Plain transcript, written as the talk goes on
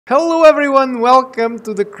Hello everyone, welcome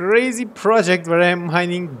to the crazy project where I'm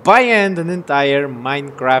mining by hand an entire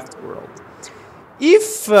Minecraft world.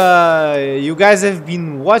 If you guys have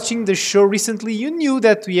been watching the show recently, you knew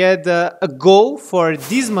that we had a goal for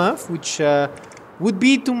this month, which would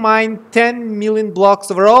be to mine 10 million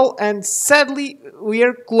blocks overall, and sadly we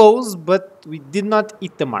are close, but we did not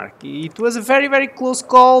hit the mark. It was a very close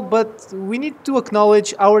call, but we need to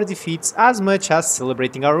acknowledge our defeats as much as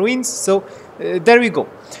celebrating our wins, so there we go.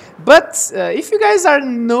 But if you guys are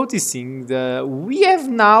noticing, we have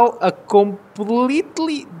now a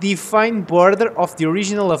completely defined border of the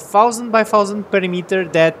original 1000 by 1000 perimeter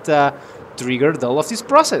that triggered all of this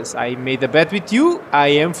process. I made a bet with you, I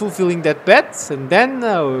am fulfilling that bet, and then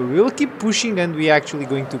we'll keep pushing and we're actually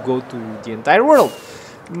going to go to the entire world.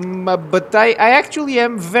 But I actually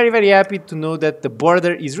am very happy to know that the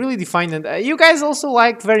border is really defined, and you guys also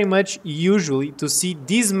like very much usually to see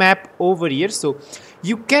this map over here, so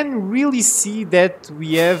you can really see that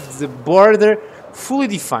we have the border fully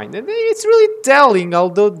defined, and it's really telling,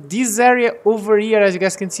 although this area over here, as you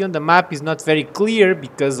guys can see on the map, is not very clear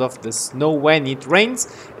because of the snow when it rains.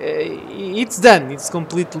 It's done, it's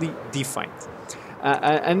completely defined.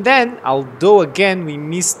 And then, although again we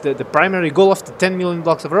missed the primary goal of the 10 million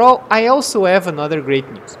blocks overall, I also have another great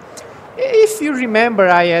news. If you remember,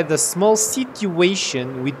 I had a small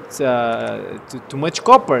situation with too much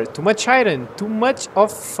copper, too much iron, too much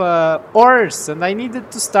of ores, and I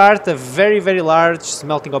needed to start a very large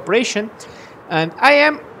smelting operation. And I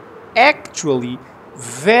am actually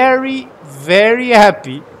very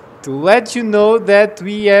happy to let you know that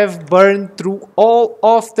we have burned through all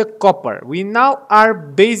of the copper. We now are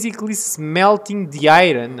basically smelting the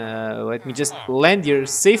iron. Let me just land here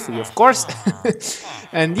safely, of course.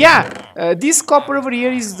 And yeah, this copper over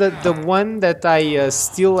here is the one that I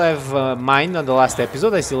still have mined on the last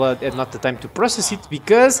episode. I still had not the time to process it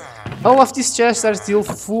because all of these chests are still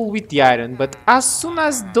full with the iron. But as soon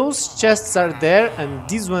as those chests are there, and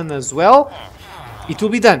this one as well, it will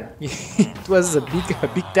be done. It was a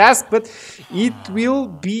big task, but it will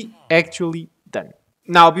be actually done.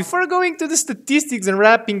 Now, before going to the statistics and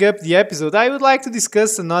wrapping up the episode, I would like to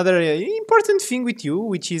discuss another important thing with you,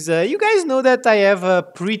 which is you guys know that I have a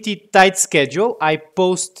pretty tight schedule. I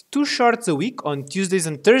post 2 shorts a week on Tuesdays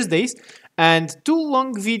and Thursdays, and 2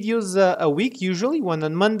 long videos a week, usually one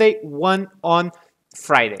on Monday, one on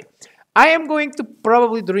Friday. I am going to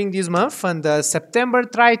probably during this month and September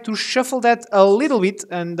try to shuffle that a little bit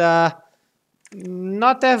and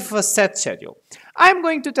not have a set schedule. I'm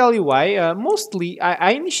going to tell you why. Mostly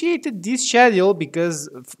I initiated this schedule because,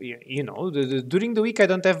 you know, during the week I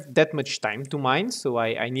don't have that much time to mine, so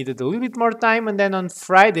I needed a little bit more time, and then on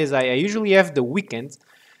Fridays I usually have the weekends.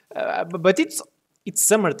 But it's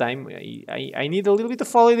summertime. I need a little bit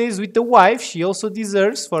of holidays with the wife. She also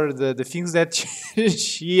deserves for the things that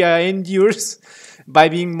she endures by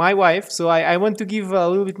being my wife. So I want to give a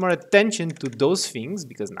little bit more attention to those things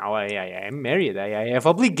because now I am married. I have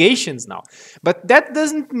obligations now. But that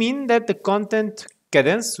doesn't mean that the content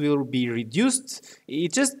cadence will be reduced.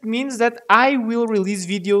 It just means that I will release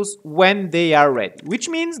videos when they are ready, which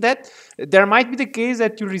means that there might be the case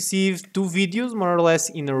that you receive 2 videos more or less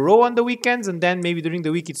in a row on the weekends, and then maybe during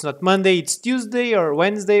the week it's not Monday, it's Tuesday or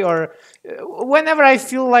Wednesday, or whenever I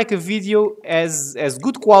feel like a video has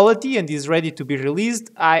good quality and is ready to be released,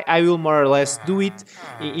 I will more or less do it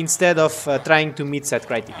instead of trying to meet set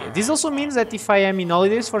criteria. This also means that if I am in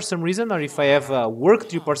holidays for some reason, or if I have a work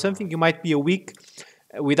trip or something, you might be a week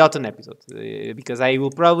without an episode because I will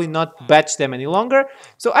probably not batch them any longer.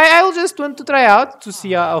 So I'll just want to try out to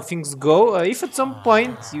see how things go. If at some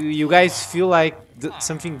point you guys feel like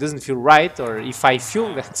something doesn't feel right, or if I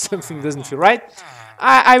feel that something doesn't feel right,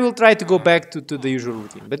 I will try to go back to the usual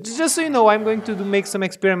routine. But just so you know, I'm going to make some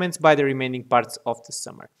experiments by the remaining parts of the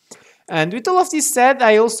summer. And with all of this said,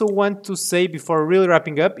 I also want to say before really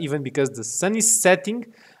wrapping up, even because the sun is setting,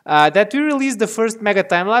 that we released the first mega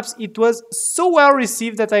time-lapse. It was so well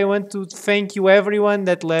received that I want to thank you everyone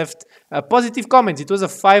that left positive comments. It was a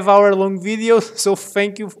 5-hour long video, so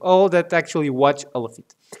thank you all that actually watched all of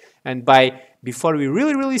it. And before we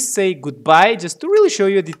really say goodbye, just to really show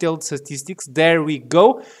you detailed statistics, there we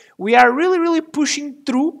go. We are really pushing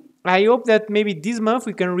through. I hope that maybe this month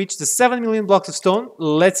we can reach the 7 million blocks of stone.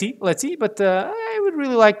 Let's see, but I would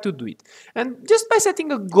really like to do it. And just by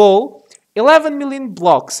setting a goal, 11 million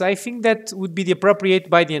blocks, I think that would be the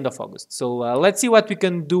appropriate by the end of August. So let's see what we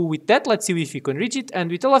can do with that. Let's see if we can reach it.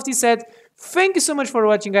 And with all of this said, thank you so much for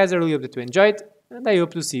watching, guys. I really hope that you enjoyed, and I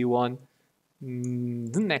hope to see you on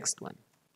the next one.